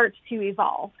it starts to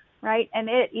evolve, right? And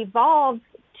it evolves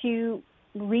to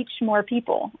reach more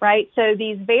people, right? So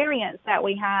these variants that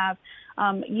we have,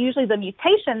 usually the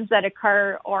mutations that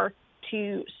occur are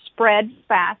to spread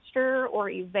faster or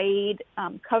evade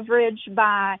coverage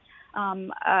by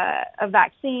a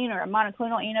vaccine or a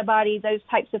monoclonal antibody, those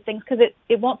types of things, because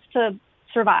it wants to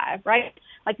survive, right?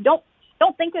 Like, don't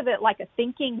think of it like a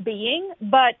thinking being,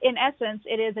 but in essence,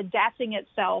 it is adapting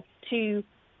itself to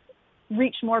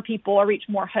reach more people or reach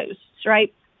more hosts,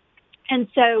 right? And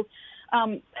so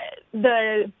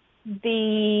the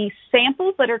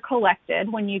samples that are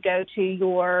collected when you go to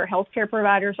your healthcare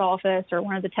provider's office or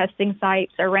one of the testing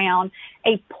sites around,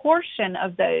 a portion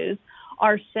of those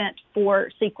are sent for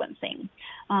sequencing.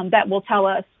 That will tell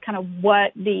us kind of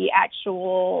what the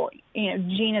actual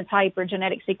genotype or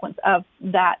genetic sequence of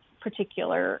that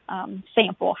particular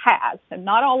sample has. So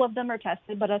not all of them are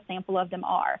tested, but a sample of them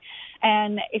are.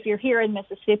 And if you're here in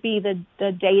Mississippi,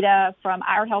 the data from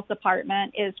our health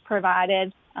department is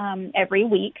provided every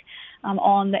week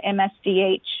on the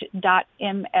msdh.ms.gov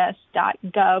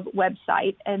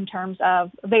website in terms of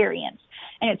variants.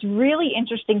 And it's really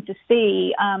interesting to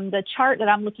see the chart that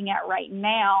I'm looking at right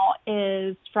now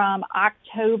is from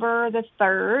October the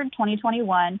 3rd,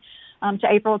 2021 to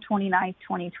April 29th,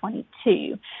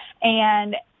 2022.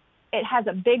 And it has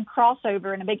a big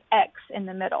crossover and a big X in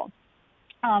the middle,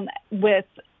 with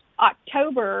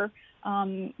October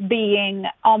being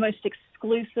almost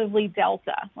exclusively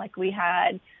Delta. Like we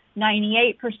had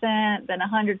 98%, then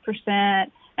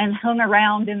 100%, and hung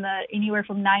around in the anywhere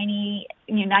from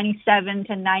 97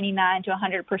 to 99 to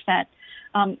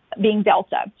 100% being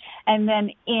Delta. And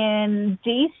then in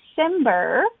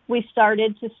December, we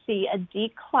started to see a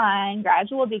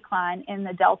gradual decline in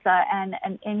the Delta and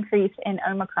an increase in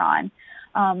Omicron.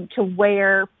 to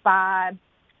where by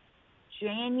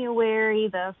January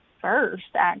the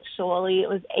 1st, actually, it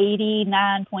was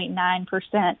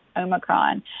 89.9%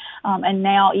 Omicron. And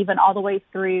now even all the way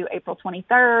through April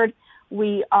 23rd,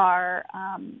 we are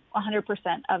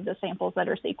 100% of the samples that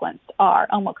are sequenced are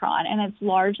Omicron. And it's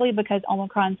largely because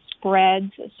Omicron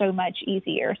spreads so much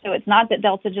easier. So it's not that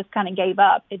Delta just kind of gave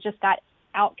up. It just got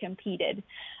outcompeted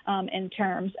in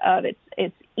terms of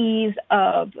its ease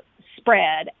of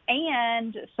spread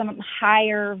and some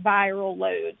higher viral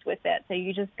loads with it. So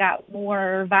you just got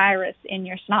more virus in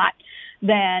your snot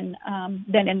than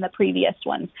in the previous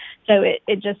ones. So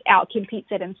it just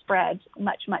outcompetes it and spreads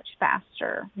much, much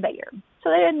faster there.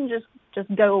 So they didn't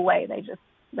just go away.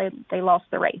 They lost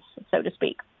the race, so to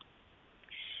speak.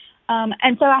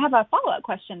 And so I have a follow-up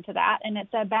question to that, and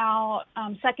it's about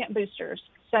second boosters.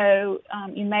 So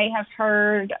you may have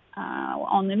heard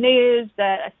on the news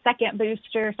that a second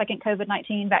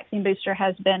COVID-19 vaccine booster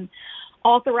has been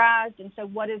authorized. And so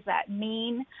what does that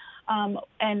mean?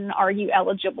 And are you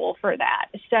eligible for that?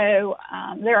 So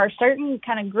there are certain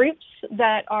kind of groups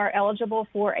that are eligible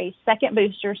for a second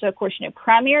booster. So, of course,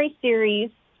 primary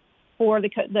series for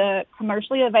the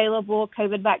commercially available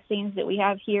COVID vaccines that we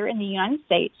have here in the United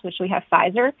States, which we have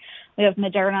Pfizer, we have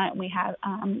Moderna, and we have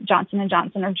Johnson &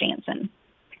 Johnson or Janssen.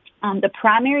 The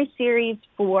primary series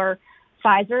for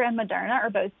Pfizer and Moderna are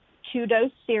both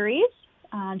 2-dose series.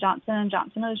 Johnson &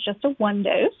 Johnson is just a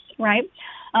 1-dose, right?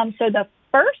 So the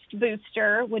first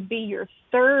booster would be your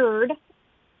third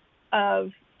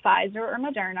of Pfizer or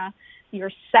Moderna.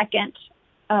 Your second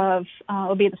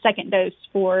will be the second dose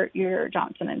for your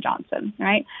Johnson & Johnson,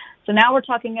 right? So now we're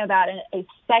talking about a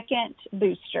second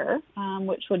booster,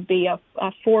 which would be a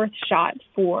fourth shot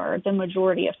for the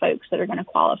majority of folks that are going to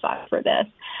qualify for this.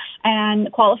 And the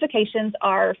qualifications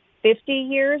are 50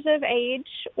 years of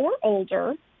age or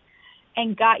older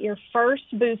and got your first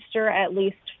booster at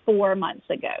least 4 months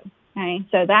ago. Okay,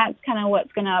 so that's kind of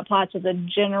what's going to apply to the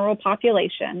general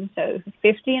population. So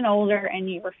 50 and older, and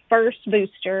your first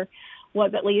booster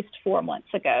was at least 4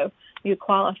 months ago, you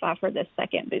qualify for this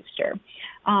second booster.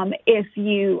 If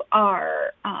you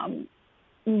are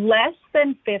less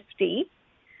than 50,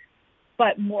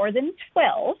 but more than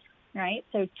 12, right?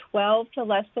 So 12 to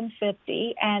less than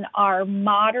 50, and are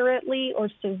moderately or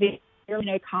severely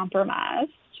immunocompromised,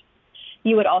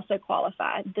 you would also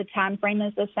qualify. The time frame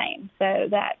is the same. So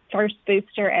that first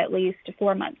booster at least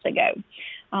 4 months ago.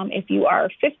 If you are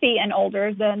 50 and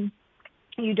older, then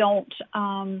you don't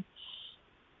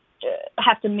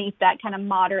have to meet that kind of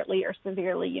moderately or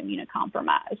severely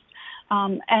immunocompromised.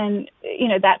 And,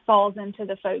 that falls into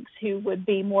the folks who would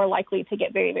be more likely to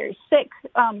get very, very sick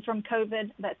from COVID.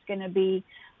 That's going to be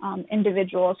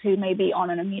individuals who may be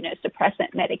on an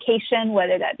immunosuppressant medication,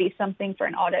 whether that be something for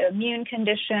an autoimmune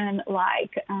condition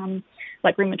like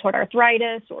rheumatoid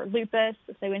arthritis or lupus.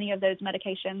 So any of those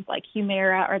medications like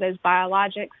Humira or those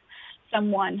biologics,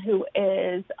 someone who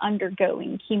is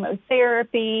undergoing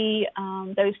chemotherapy,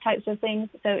 those types of things.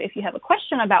 So if you have a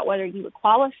question about whether you would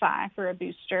qualify for a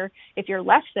booster, if you're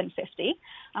less than 50,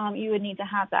 you would need to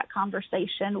have that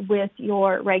conversation with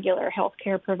your regular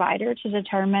healthcare provider to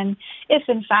determine if,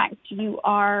 in fact, you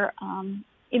are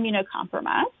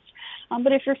immunocompromised.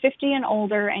 But if you're 50 and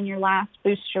older and your last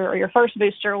booster or your first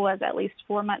booster was at least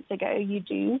 4 months ago, you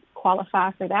do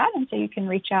qualify for that. And so you can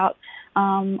reach out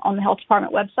on the health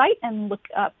department website and look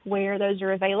up where those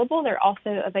are available. They're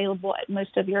also available at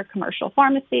most of your commercial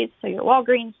pharmacies. So your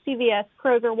Walgreens, CVS,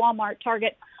 Kroger, Walmart,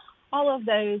 Target, all of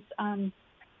those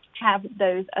have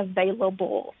those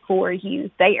available for you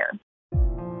there.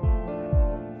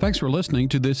 Thanks for listening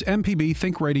to this MPB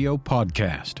Think Radio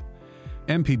podcast.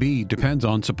 MPB depends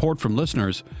on support from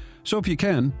listeners, so if you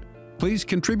can, please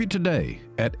contribute today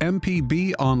at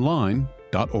mpbonline.org.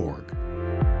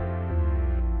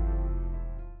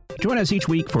 Join us each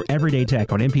week for Everyday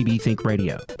Tech on MPB Think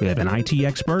Radio. We have an IT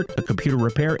expert, a computer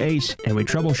repair ace, and we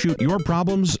troubleshoot your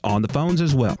problems on the phones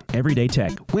as well. Everyday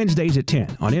Tech, Wednesdays at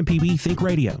 10 on MPB Think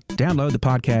Radio. Download the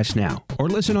podcast now or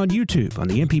listen on YouTube on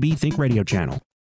the MPB Think Radio channel.